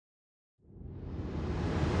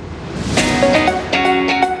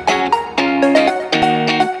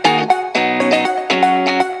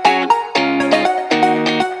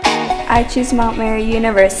I choose Mount Mary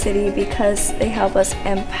University because they help us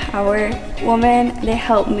empower women, they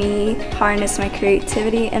help me harness my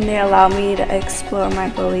creativity, and they allow me to explore my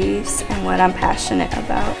beliefs and what I'm passionate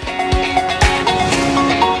about.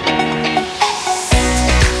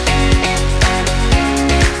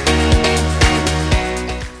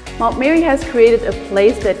 Mount Mary has created a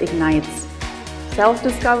place that ignites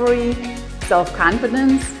self-discovery,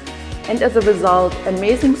 self-confidence, and as a result,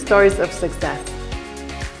 amazing stories of success.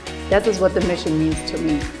 That is what the mission means to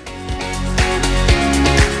me.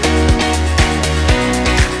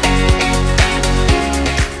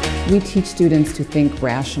 We teach students to think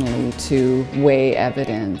rationally, to weigh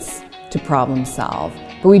evidence, to problem solve,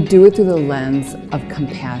 but we do it through the lens of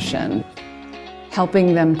compassion,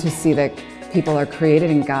 helping them to see that people are created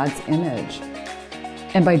in God's image.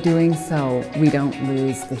 And by doing so, we don't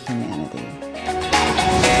lose the humanity.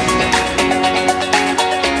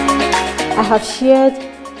 I have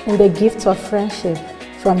shared in the gift of friendship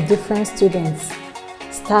from different students,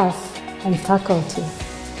 staff, and faculty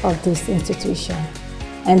of this institution.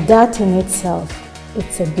 And that in itself,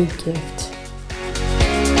 it's a big gift.